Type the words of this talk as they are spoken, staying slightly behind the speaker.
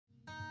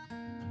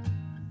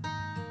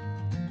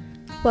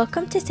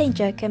Welcome to St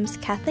Joachim's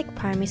Catholic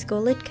Primary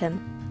School, Lidcombe.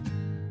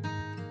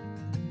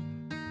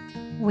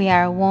 We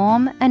are a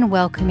warm and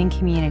welcoming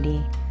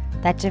community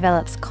that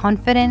develops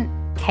confident,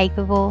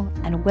 capable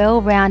and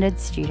well-rounded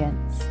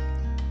students.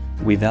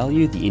 We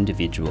value the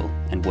individual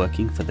and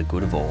working for the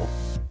good of all.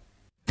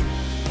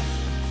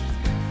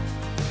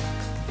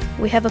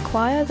 We have a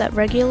choir that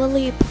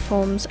regularly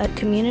performs at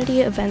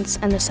community events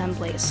and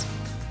assemblies.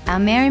 Our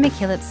Mary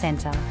MacKillop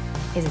Centre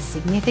is a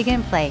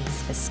significant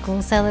place for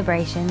school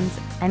celebrations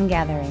and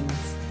gatherings.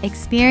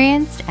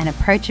 Experienced and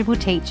approachable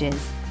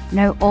teachers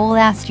know all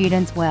our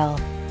students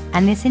well,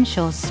 and this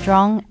ensures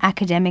strong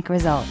academic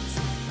results,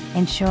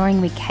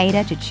 ensuring we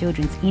cater to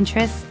children's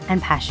interests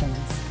and passions.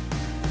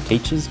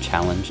 Teachers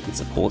challenge and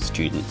support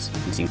students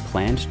using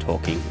planned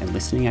talking and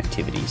listening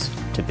activities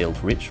to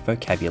build rich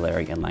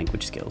vocabulary and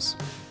language skills.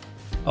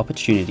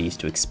 Opportunities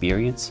to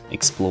experience,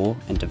 explore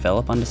and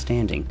develop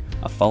understanding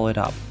are followed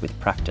up with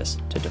practice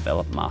to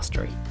develop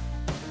mastery.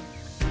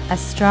 A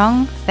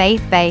strong,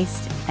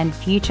 faith-based and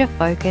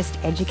future-focused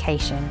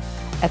education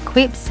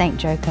equips St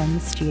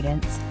Joachim's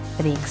students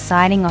for the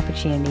exciting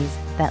opportunities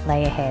that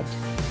lay ahead.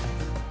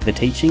 The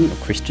teaching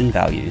of Christian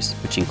values,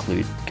 which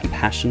include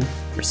compassion,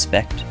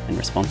 respect and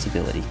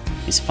responsibility,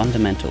 is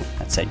fundamental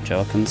at St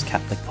Joachim's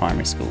Catholic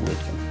Primary School,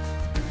 Lidcombe.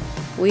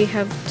 We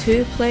have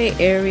 2 play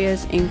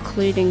areas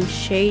including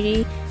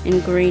shady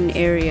and green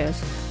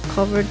areas,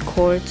 covered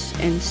courts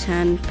and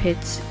sand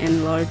pits,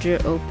 and larger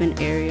open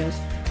areas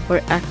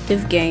for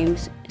active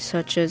games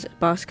such as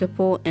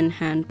basketball and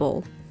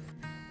handball.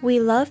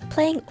 We love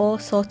playing all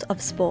sorts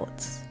of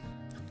sports.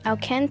 Our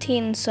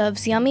canteen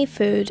serves yummy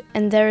food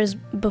and there is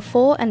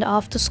before and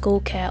after school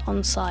care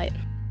on site.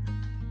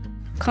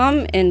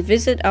 Come and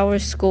visit our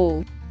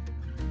school.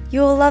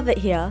 You will love it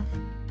here.